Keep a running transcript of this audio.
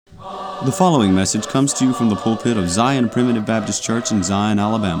The following message comes to you from the pulpit of Zion Primitive Baptist Church in Zion,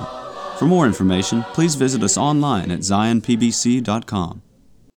 Alabama. For more information, please visit us online at zionpbc.com.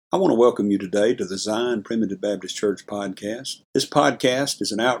 I want to welcome you today to the Zion Primitive Baptist Church podcast. This podcast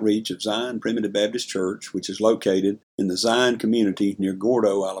is an outreach of Zion Primitive Baptist Church, which is located in the Zion community near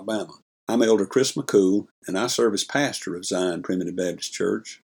Gordo, Alabama. I'm Elder Chris McCool, and I serve as pastor of Zion Primitive Baptist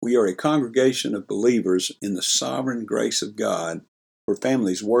Church. We are a congregation of believers in the sovereign grace of God, where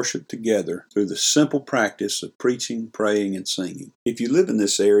families worship together through the simple practice of preaching, praying, and singing. If you live in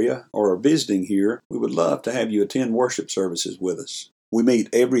this area or are visiting here, we would love to have you attend worship services with us. We meet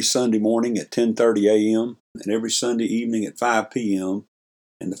every Sunday morning at 10:30 a.m. and every Sunday evening at 5 p.m.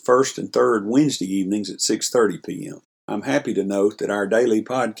 and the first and third Wednesday evenings at 6:30 p.m. I'm happy to note that our daily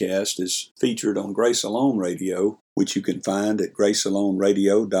podcast is featured on Grace Alone Radio, which you can find at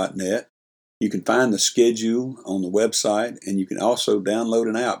gracealoneradio.net. You can find the schedule on the website, and you can also download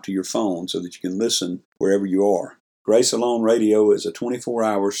an app to your phone so that you can listen wherever you are. Grace Alone Radio is a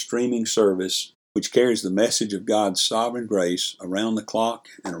 24-hour streaming service which carries the message of God's sovereign grace around the clock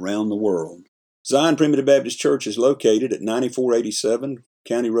and around the world. Zion Primitive Baptist Church is located at 9487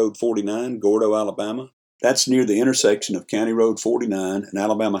 County Road 49, Gordo, Alabama. That's near the intersection of County Road 49 and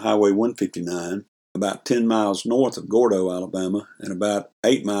Alabama Highway 159. About 10 miles north of Gordo, Alabama, and about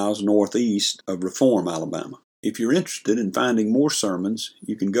 8 miles northeast of Reform, Alabama. If you're interested in finding more sermons,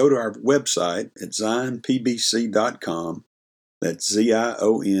 you can go to our website at zionpbc.com. That's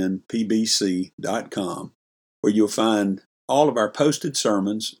zionpbc.com, where you'll find all of our posted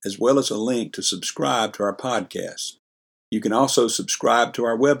sermons as well as a link to subscribe to our podcast. You can also subscribe to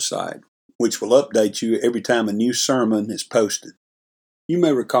our website, which will update you every time a new sermon is posted. You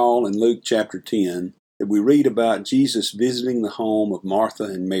may recall in Luke chapter 10 that we read about Jesus visiting the home of Martha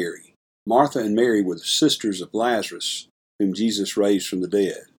and Mary. Martha and Mary were the sisters of Lazarus, whom Jesus raised from the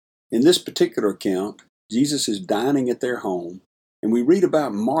dead. In this particular account, Jesus is dining at their home, and we read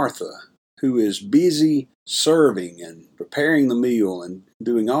about Martha, who is busy serving and preparing the meal and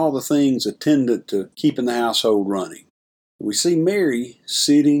doing all the things attendant to keeping the household running. We see Mary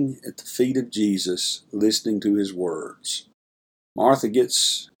sitting at the feet of Jesus, listening to his words. Martha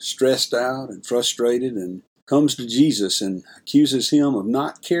gets stressed out and frustrated and comes to Jesus and accuses him of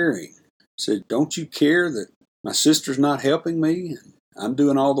not caring. Said, "Don't you care that my sister's not helping me and I'm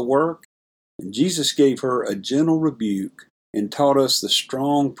doing all the work?" And Jesus gave her a gentle rebuke and taught us the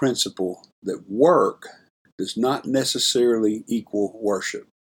strong principle that work does not necessarily equal worship.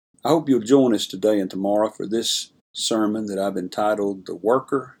 I hope you'll join us today and tomorrow for this sermon that I've entitled The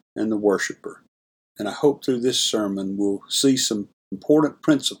Worker and the Worshipper. And I hope through this sermon we'll see some important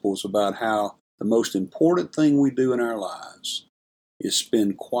principles about how the most important thing we do in our lives is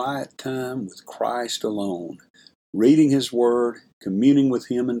spend quiet time with Christ alone, reading His Word, communing with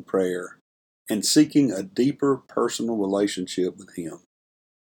Him in prayer, and seeking a deeper personal relationship with Him.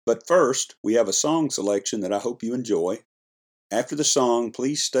 But first, we have a song selection that I hope you enjoy. After the song,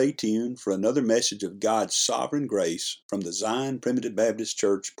 please stay tuned for another message of God's sovereign grace from the Zion Primitive Baptist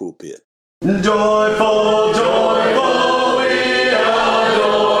Church pulpit. Joyful, joyful, we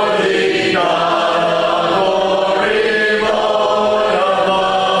adore thee, God, glory, Lord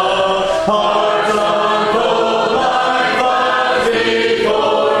above. Hearts unfold like flowers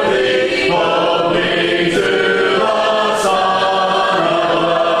before thee, opening to the sun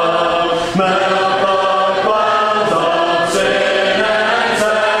above. Melt the clouds of sin and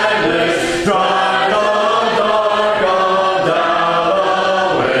sadness, drive the dark of doubt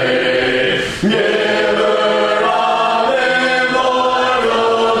away. Giver of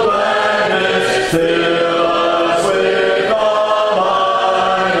immortal gladness, fill us with the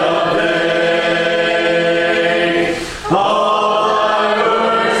light of day. All thy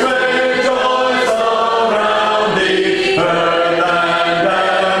works rejoice around thee, earth and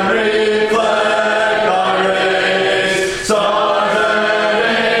heaven reflect thy rays. Stars and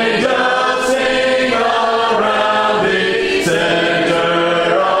angels sing around thee,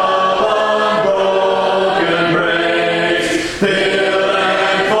 center of unbroken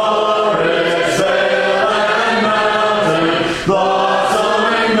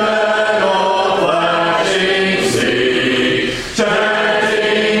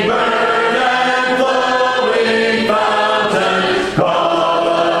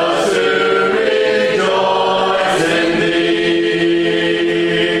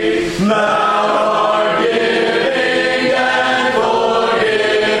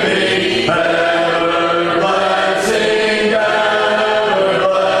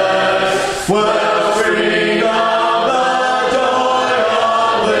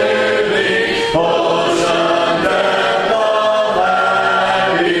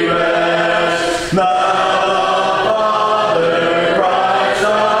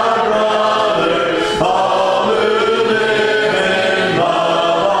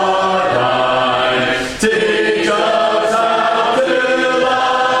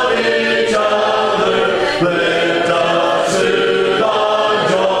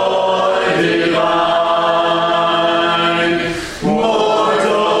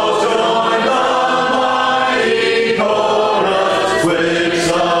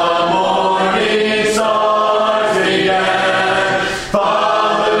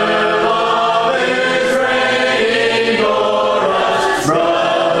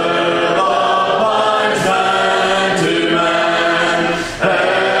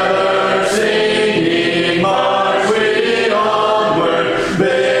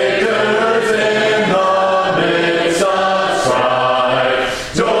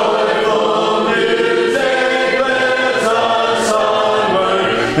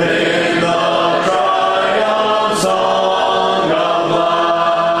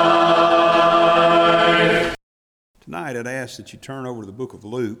I'd ask that you turn over to the book of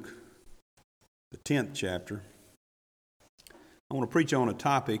Luke, the 10th chapter. I want to preach on a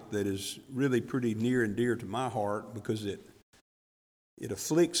topic that is really pretty near and dear to my heart because it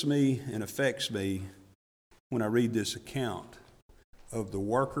afflicts me and affects me when I read this account of the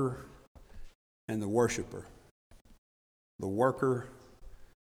worker and the worshiper. The worker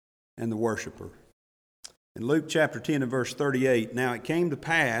and the worshiper. In Luke chapter 10 and verse 38, now it came to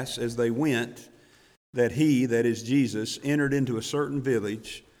pass as they went that he, that is Jesus, entered into a certain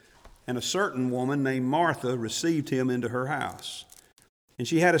village, and a certain woman named Martha received him into her house. And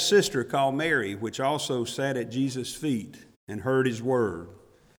she had a sister called Mary, which also sat at Jesus' feet and heard his word.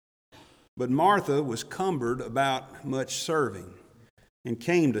 But Martha was cumbered about much serving, and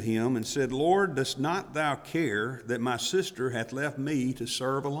came to him and said, Lord, dost not thou care that my sister hath left me to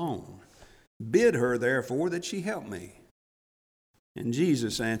serve alone? Bid her therefore that she help me. And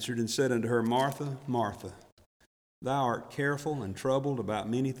Jesus answered and said unto her, Martha, Martha, thou art careful and troubled about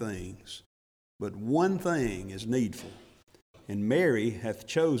many things, but one thing is needful. And Mary hath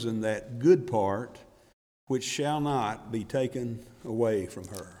chosen that good part which shall not be taken away from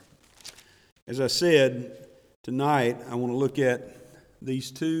her. As I said, tonight I want to look at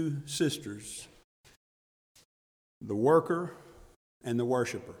these two sisters, the worker and the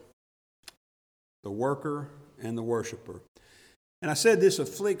worshiper. The worker and the worshiper. And I said this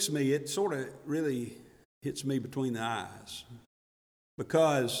afflicts me. It sort of really hits me between the eyes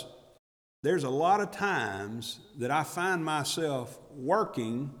because there's a lot of times that I find myself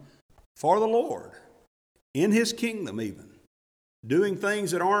working for the Lord, in His kingdom even, doing things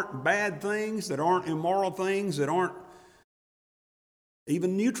that aren't bad things, that aren't immoral things, that aren't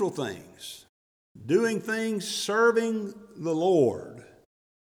even neutral things, doing things serving the Lord,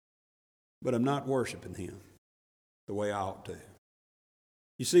 but I'm not worshiping Him the way I ought to.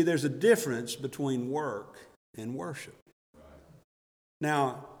 You see, there's a difference between work and worship.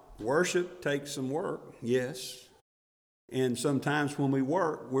 Now, worship takes some work, yes, and sometimes when we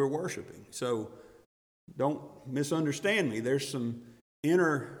work, we're worshiping. So don't misunderstand me. There's some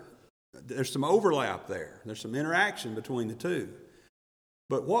overlap there. There's some interaction between the two.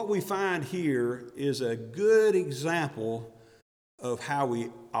 But what we find here is a good example of how we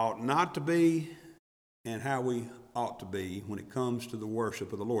ought not to be and how we ought to be when it comes to the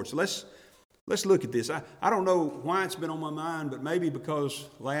worship of the Lord. So let's look at this. I don't know why it's been on my mind, but maybe because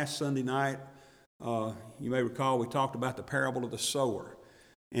last Sunday night, you may recall we talked about the parable of the sower.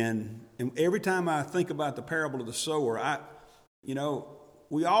 And every time I think about the parable of the sower,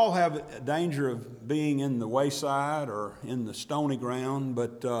 we all have a danger of being in the wayside or in the stony ground,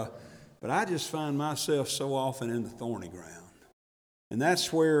 but I just find myself so often in the thorny ground. And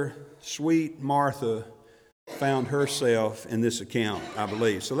that's where sweet Martha found herself in this account, I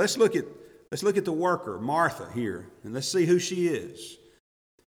believe. So let's look at the worker, Martha, here, and let's see who she is.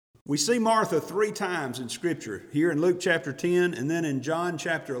 We see Martha 3 times in Scripture, here in Luke chapter 10, and then in John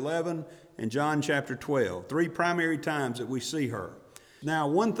chapter 11 and John chapter 12. 3 primary times that we see her. Now,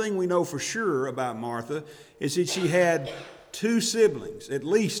 one thing we know for sure about Martha is that she had 2 siblings, at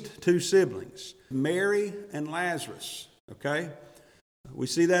least 2 siblings, Mary and Lazarus, okay? We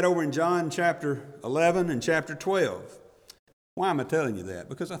see that over in John chapter 11 and chapter 12. Why am I telling you that?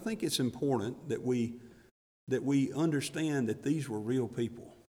 Because I think it's important that we understand that these were real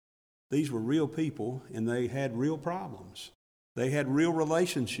people. These were real people, and they had real problems. They had real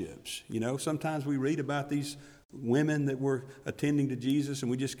relationships. Sometimes we read about these women that were attending to Jesus,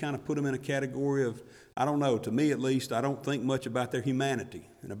 and we just kind of put them in a category of, I don't know, to me at least, I don't think much about their humanity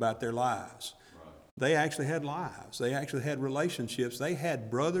and about their lives. They actually had lives. They actually had relationships. They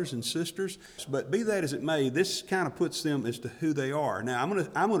had brothers and sisters. But be that as it may, this kind of puts them as to who they are. Now, I'm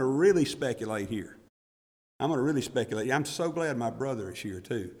going to really speculate here. I'm so glad my brother is here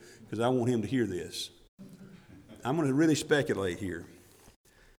too, because I want him to hear this. I'm going to really speculate here.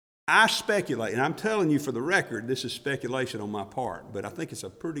 I speculate, and I'm telling you for the record, this is speculation on my part, but I think it's a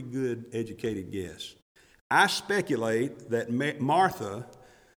pretty good educated guess. I speculate that Martha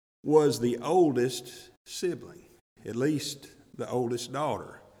was the oldest sibling, at least the oldest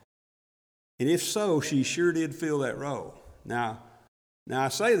daughter. And if so, she sure did fill that role. Now I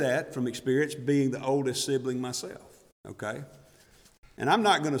say that from experience, being the oldest sibling myself, okay? And I'm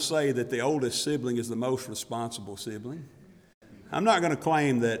not going to say that the oldest sibling is the most responsible sibling. I'm not going to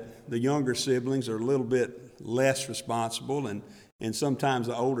claim that the younger siblings are a little bit less responsible, and sometimes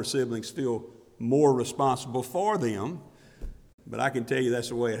the older siblings feel more responsible for them. But I can tell you that's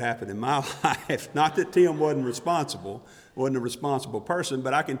the way it happened in my life. Not that Tim wasn't a responsible person,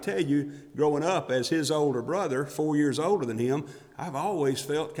 but I can tell you, growing up as his older brother, 4 years older than him, I've always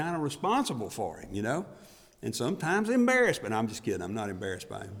felt kind of responsible for him, and sometimes embarrassed, but I'm just kidding. I'm not embarrassed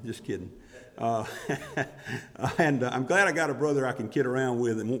by him. Just kidding. And I'm glad I got a brother I can kid around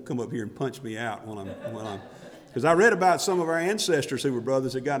with and won't come up here and punch me out when I'm. Because I read about some of our ancestors who were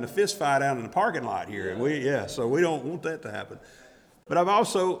brothers that got in a fist fight out in the parking lot here, and so we don't want that to happen. But I've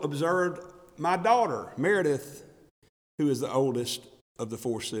also observed my daughter, Meredith, who is the oldest of the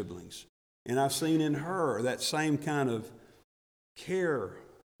 4 siblings. And I've seen in her that same kind of care,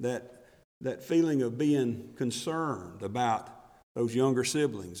 that feeling of being concerned about those younger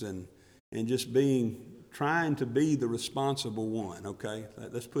siblings and just trying to be the responsible one, okay?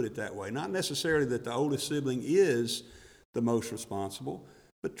 Let's put it that way. Not necessarily that the oldest sibling is the most responsible,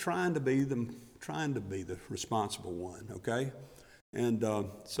 but trying to be the responsible one, okay? And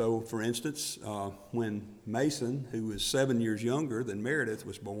so, for instance, when Mason, who was 7 years younger than Meredith,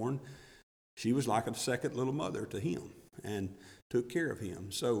 was born, she was like a second little mother to him and took care of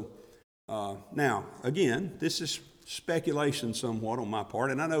him. So now, again, this is speculation somewhat on my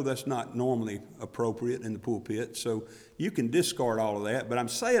part, and I know that's not normally appropriate in the pulpit, so you can discard all of that, but I'm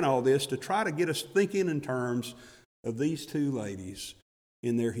saying all this to try to get us thinking in terms of these 2 ladies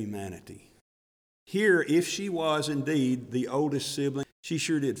in their humanity. Here, if she was indeed the oldest sibling, she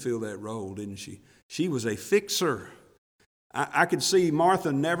sure did fill that role, didn't she? She was a fixer. I could see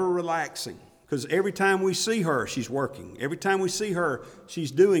Martha never relaxing, because every time we see her, she's working. Every time we see her,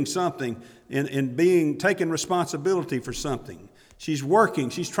 she's doing something and taking responsibility for something. She's working.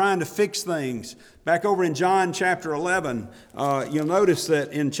 She's trying to fix things. Back over in John chapter 11, you'll notice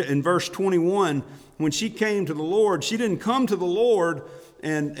that in verse 21, when she came to the Lord, she didn't come to the Lord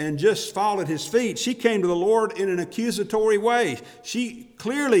and just fall at his feet. She came to the Lord in an accusatory way. She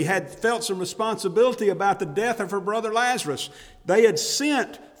clearly had felt some responsibility about the death of her brother Lazarus. They had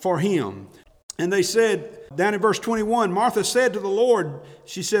sent for him. And they said, down in verse 21, Martha said to the Lord,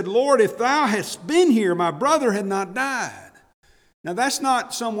 she said, Lord, if thou hadst been here, my brother had not died. Now that's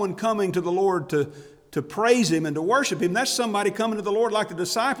not someone coming to the Lord to praise him and to worship him. That's somebody coming to the Lord like the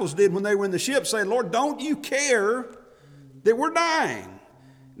disciples did when they were in the ship, saying, Lord, don't you care that we're dying?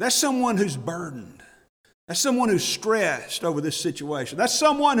 That's someone who's burdened. That's someone who's stressed over this situation. That's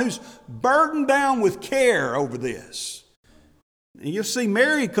someone who's burdened down with care over this. And you'll see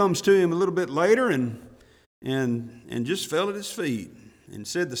Mary comes to him a little bit later and just fell at his feet and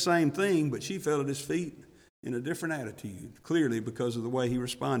said the same thing, but she fell at his feet in a different attitude, clearly because of the way he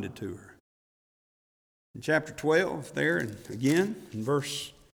responded to her. In chapter 12 there, and again in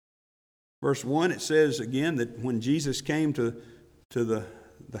verse 1, it says again that when Jesus came to the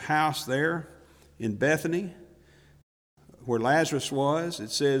house there in Bethany, where Lazarus was, it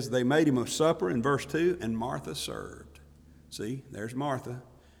says they made him a supper in verse 2, and Martha served. See, there's Martha.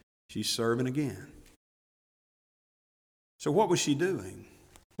 She's serving again. So what was she doing?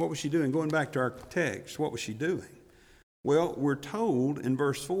 What was she doing? Going back to our text, what was she doing? Well, we're told in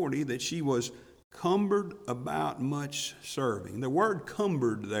verse 40 that she was cumbered about much serving. The word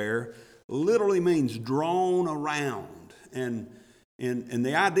cumbered there literally means drawn around. And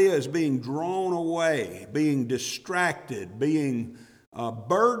the idea is being drawn away, being distracted, being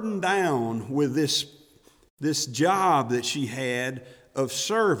burdened down with this job that she had of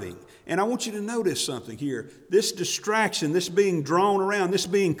serving. And I want you to notice something here. This distraction, this being drawn around, this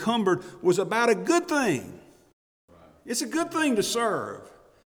being cumbered was about a good thing. It's a good thing to serve.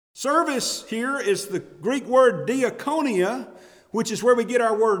 Service here is the Greek word diakonia, which is where we get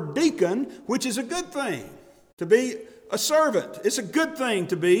our word deacon, which is a good thing. To be a servant. It's a good thing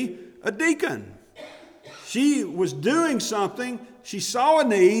to be a deacon. She was doing something, she saw a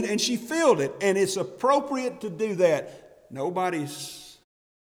need, and she filled it. And it's appropriate to do that. Nobody's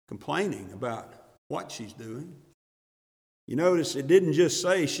complaining about what she's doing. You notice it didn't just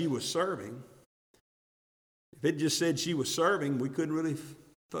say she was serving. If it just said she was serving, we couldn't really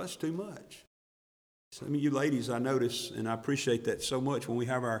fuss too much. Some of you ladies, I notice, and I appreciate that so much when we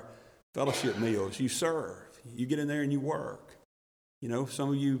have our fellowship meals, you serve. You get in there and you work. You know, some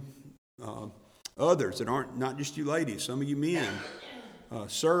of you others that aren't, not just you ladies, some of you men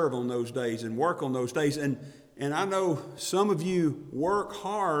serve on those days and work on those days. And I know some of you work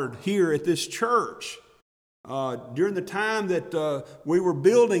hard here at this church. During the time that we were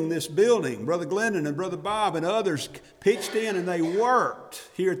building this building, Brother Glendon and Brother Bob and others pitched in and they worked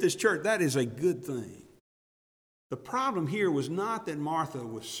here at this church. That is a good thing. The problem here was not that Martha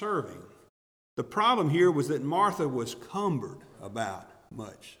was serving. The problem here was that Martha was cumbered about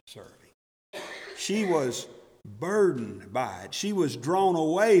much serving. She was burdened by it. She was drawn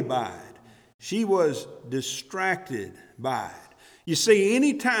away by it. She was distracted by it. You see,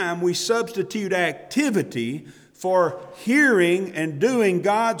 anytime we substitute activity for hearing and doing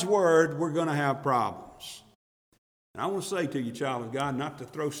God's word, we're going to have problems. And I want to say to you, child of God, not to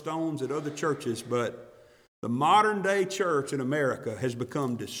throw stones at other churches, but the modern day church in America has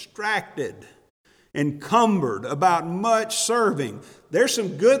become distracted, encumbered about much serving. There's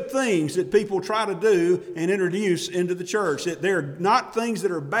some good things that people try to do and introduce into the church. They're not things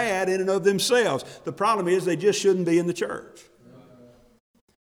that are bad in and of themselves. The problem is they just shouldn't be in the church.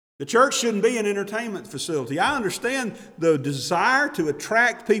 The church shouldn't be an entertainment facility. I understand the desire to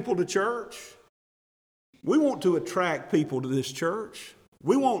attract people to church. We want to attract people to this church.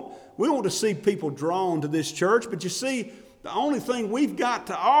 We want to see people drawn to this church, but you see, the only thing we've got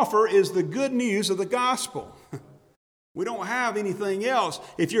to offer is the good news of the gospel. We don't have anything else.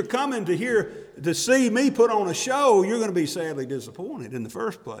 If you're coming to here to see me put on a show, you're going to be sadly disappointed in the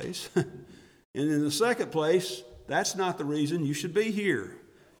first place. And in the second place, that's not the reason you should be here.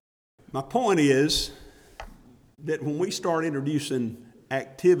 My point is that when we start introducing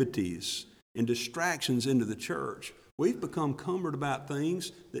activities and distractions into the church, we've become cumbered about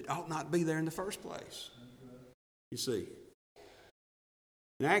things that ought not be there in the first place. You see,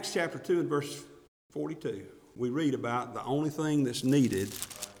 in Acts chapter 2 and verse 42, we read about the only thing that's needed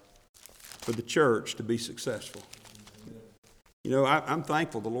for the church to be successful. You know, I'm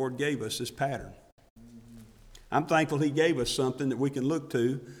thankful the Lord gave us this pattern. I'm thankful He gave us something that we can look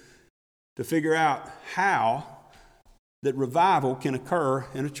to figure out how that revival can occur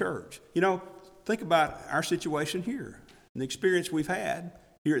in a church. You know, think about our situation here and the experience we've had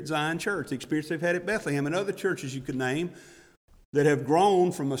here at Zion Church, the experience they've had at Bethlehem and other churches you could name that have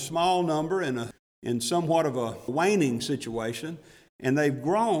grown from a small number in somewhat of a waning situation, and they've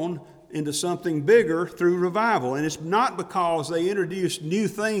grown into something bigger through revival. And it's not because they introduced new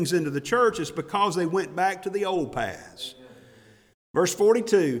things into the church, it's because they went back to the old paths. Verse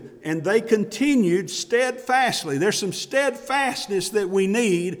 42, and they continued steadfastly. There's some steadfastness that we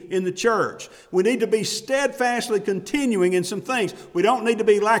need in the church. We need to be steadfastly continuing in some things. We don't need to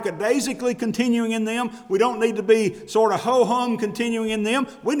be lackadaisically continuing in them. We don't need to be sort of ho-hum continuing in them.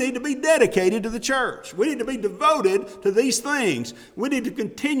 We need to be dedicated to the church. We need to be devoted to these things. We need to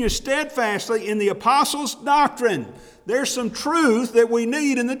continue steadfastly in the apostles' doctrine. There's some truth that we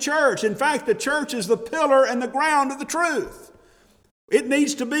need in the church. In fact, the church is the pillar and the ground of the truth. It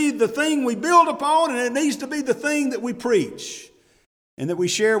needs to be the thing we build upon, and it needs to be the thing that we preach and that we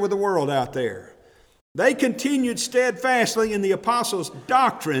share with the world out there. They continued steadfastly in the apostles'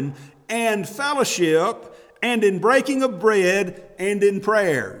 doctrine and fellowship and in breaking of bread and in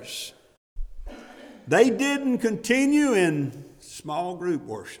prayers. They didn't continue in small group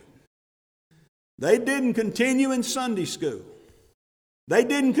worship. They didn't continue in Sunday school. They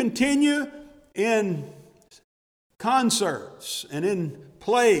didn't continue in concerts and in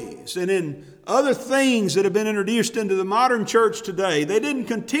plays and in other things that have been introduced into the modern church today. They didn't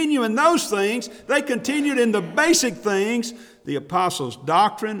continue in those things. They continued in the basic things, the apostles'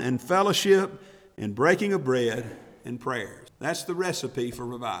 doctrine and fellowship and breaking of bread and prayers. That's the recipe for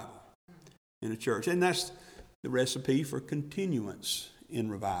revival in a church. And that's the recipe for continuance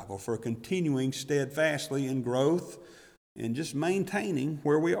in revival, for continuing steadfastly in growth and just maintaining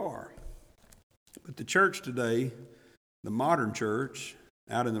where we are. But the church today, the modern church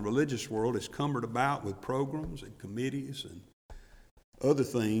out in the religious world, is cumbered about with programs and committees and other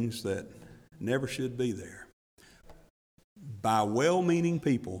things that never should be there by well-meaning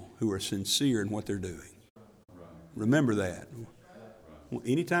people who are sincere in what they're doing. Remember that.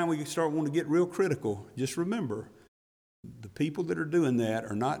 Anytime we start wanting to get real critical, just remember the people that are doing that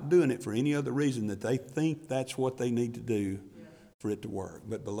are not doing it for any other reason that they think that's what they need to do for it to work.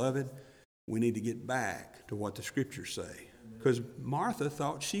 But beloved, we need to get back to what the Scriptures say. Because Martha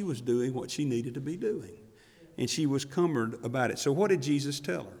thought she was doing what she needed to be doing. And she was cumbered about it. So what did Jesus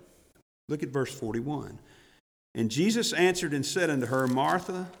tell her? Look at verse 41. And Jesus answered and said unto her,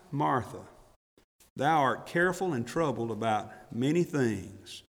 Martha, Martha, thou art careful and troubled about many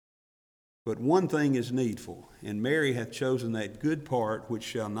things. But one thing is needful. And Mary hath chosen that good part which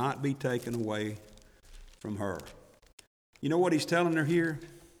shall not be taken away from her. You know what he's telling her here?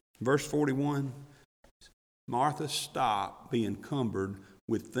 Verse 41, Martha, stop being cumbered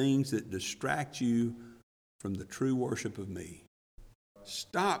with things that distract you from the true worship of me.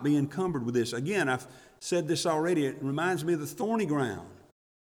 Stop being cumbered with this. Again, I've said this already. It reminds me of the thorny ground.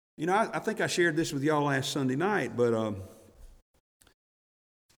 You know, I think I shared this with y'all last Sunday night, but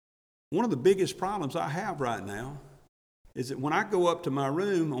one of the biggest problems I have right now is that when I go up to my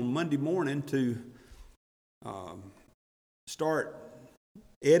room on Monday morning to start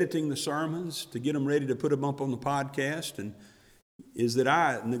editing the sermons to get them ready to put them up on the podcast, and is that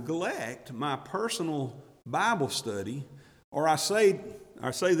I neglect my personal Bible study, or I say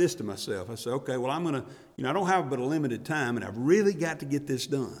I say this to myself. I say, okay, well, I'm going to, I don't have but a limited time, and I've really got to get this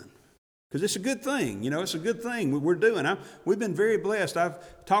done. Because it's a good thing, it's a good thing we're doing. We've been very blessed.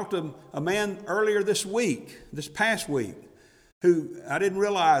 I've talked to a man earlier this past week, who I didn't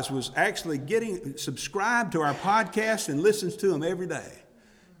realize was actually subscribed to our podcast and listens to them every day.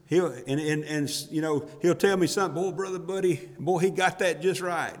 He'll tell me something, boy, Brother Buddy, boy, he got that just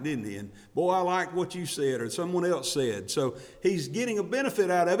right, didn't he? And boy, I like what you said or someone else said. So he's getting a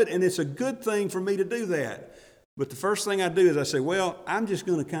benefit out of it, and it's a good thing for me to do that. But the first thing I do is I say, well, I'm just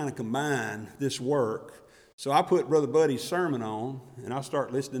going to kind of combine this work. So I put Brother Buddy's sermon on, and I'll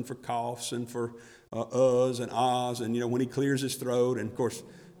start listening for coughs and for uhs and ahs, and when he clears his throat. And of course,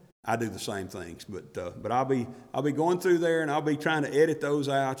 I do the same things. But I'll be going through there, and I'll be trying to edit those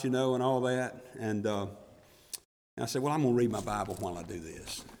out, and all that. And I say, well, I'm going to read my Bible while I do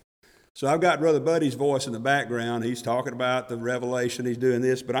this. So I've got Brother Buddy's voice in the background. He's talking about the revelation. He's doing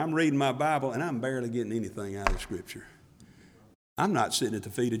this. But I'm reading my Bible, and I'm barely getting anything out of Scripture. I'm not sitting at the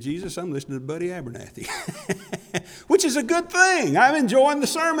feet of Jesus. I'm listening to Buddy Abernathy, which is a good thing. I'm enjoying the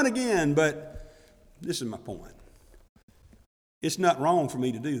sermon again. But this is my point. It's not wrong for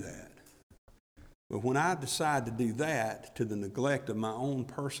me to do that. But when I decide to do that to the neglect of my own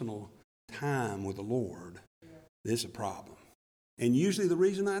personal time with the Lord, there's a problem. And usually the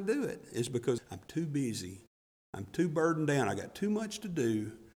reason I do it is because I'm too busy. I'm too burdened down. I got too much to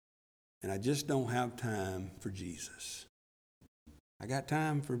do, and I just don't have time for Jesus. I got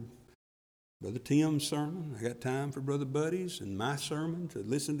time for Brother Tim's sermon. I got time for Brother Buddy's and my sermon to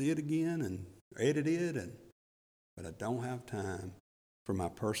listen to it again and edit it. But I don't have time for my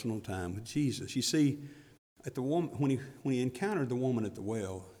personal time with Jesus. You see, when he encountered the woman at the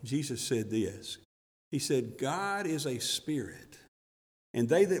well, Jesus said this. He said, God is a spirit, and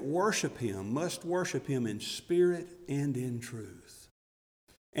they that worship him must worship him in spirit and in truth.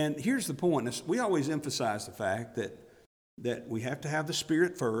 And here's the point. We always emphasize the fact that we have to have the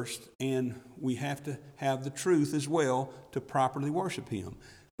Spirit first, and we have to have the truth as well to properly worship him.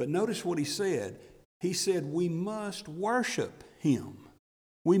 But notice what he said. He said we must worship him.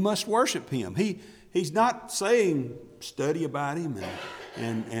 We must worship him. He's not saying study about him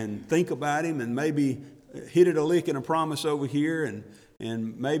and think about him and maybe hit it a lick and a promise over here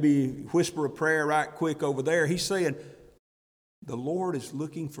and maybe whisper a prayer right quick over there. He's saying the Lord is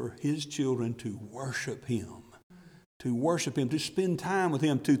looking for his children to worship him, to spend time with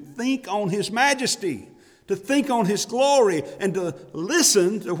him, to think on his majesty, to think on his glory, and to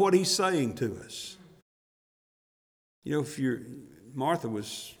listen to what he's saying to us. Martha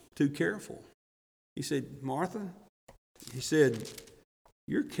was too careful. He said, Martha,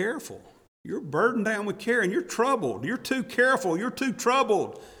 you're careful. You're burdened down with care and you're troubled. You're too careful. You're too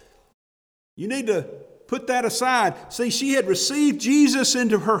troubled. You need to put that aside. See, she had received Jesus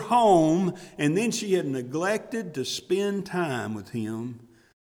into her home, and then she had neglected to spend time with him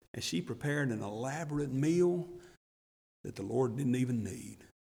as she prepared an elaborate meal that the Lord didn't even need.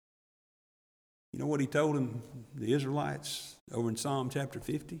 You know what he told the Israelites over in Psalm chapter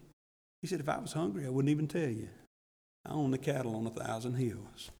 50? He said, if I was hungry, I wouldn't even tell you. I own the cattle on 1,000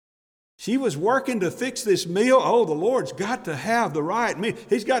 hills. She was working to fix this meal. Oh, the Lord's got to have the right meal.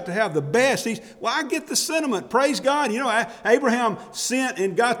 He's got to have the best. I get the sentiment. Praise God. Abraham sent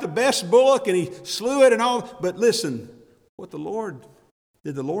and got the best bullock and he slew it and all. But listen, did the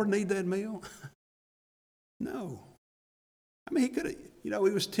Lord need that meal? No. I mean, he could have, he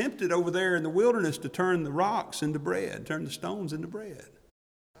was tempted over there in the wilderness to turn the rocks into bread, turn the stones into bread.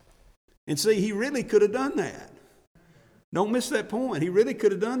 And see, he really could have done that. Don't miss that point. He really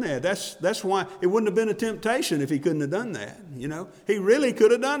could have done that. That's why it wouldn't have been a temptation if he couldn't have done that. He really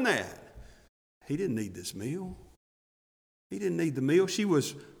could have done that. He didn't need this meal. He didn't need the meal. She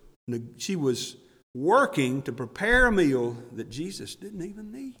was working to prepare a meal that Jesus didn't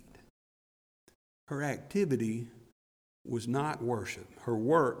even need. Her activity was not worship. Her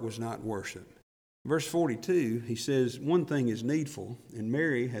work was not worship. Verse 42, he says, one thing is needful, and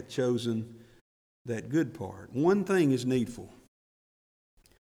Mary hath chosen that good part. One thing is needful.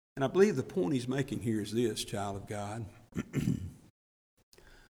 And I believe the point he's making here is this, child of God.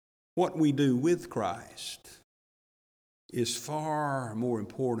 What we do with Christ is far more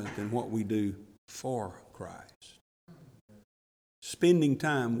important than what we do for Christ. Spending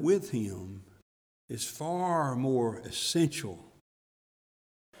time with him is far more essential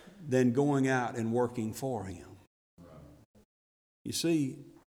than going out and working for him. You see,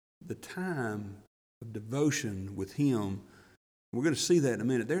 the time of devotion with him, we're going to see that in a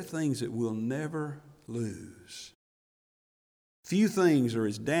minute. There are things that we'll never lose. Few things are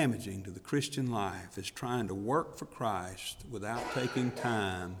as damaging to the Christian life as trying to work for Christ without taking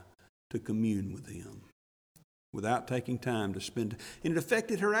time to commune with Him, without taking time to spend. And it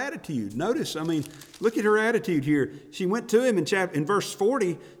affected her attitude. Notice, look at her attitude here. She went to him in verse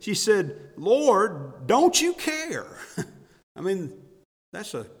 40. She said, "Lord, don't you care?"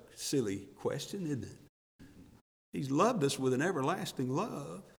 That's a silly question, isn't it? He's loved us with an everlasting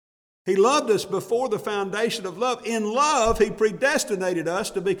love. He loved us before the foundation of love. In love, He predestinated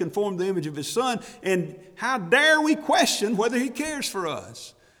us to be conformed to the image of His Son. And how dare we question whether He cares for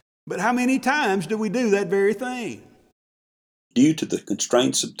us? But how many times do we do that very thing? Due to the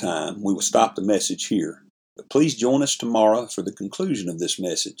constraints of time, we will stop the message here. But please join us tomorrow for the conclusion of this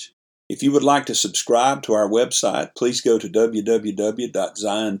message. If you would like to subscribe to our website, please go to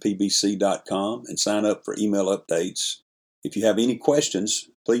www.zionpbc.com and sign up for email updates. If you have any questions,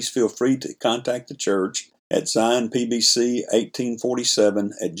 please feel free to contact the church at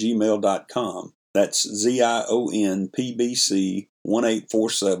zionpbc1847@gmail.com. That's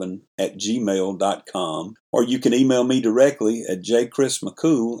ZIONPBC1847@gmail.com. Or you can email me directly at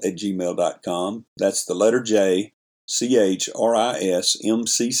jchrismccool@gmail.com. That's the letter J,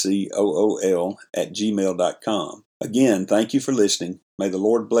 CHRISMCCOOL@gmail.com. Again, thank you for listening. May the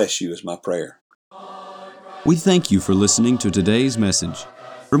Lord bless you is my prayer. We thank you for listening to today's message.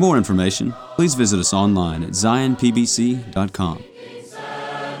 For more information, please visit us online at zionpbc.com.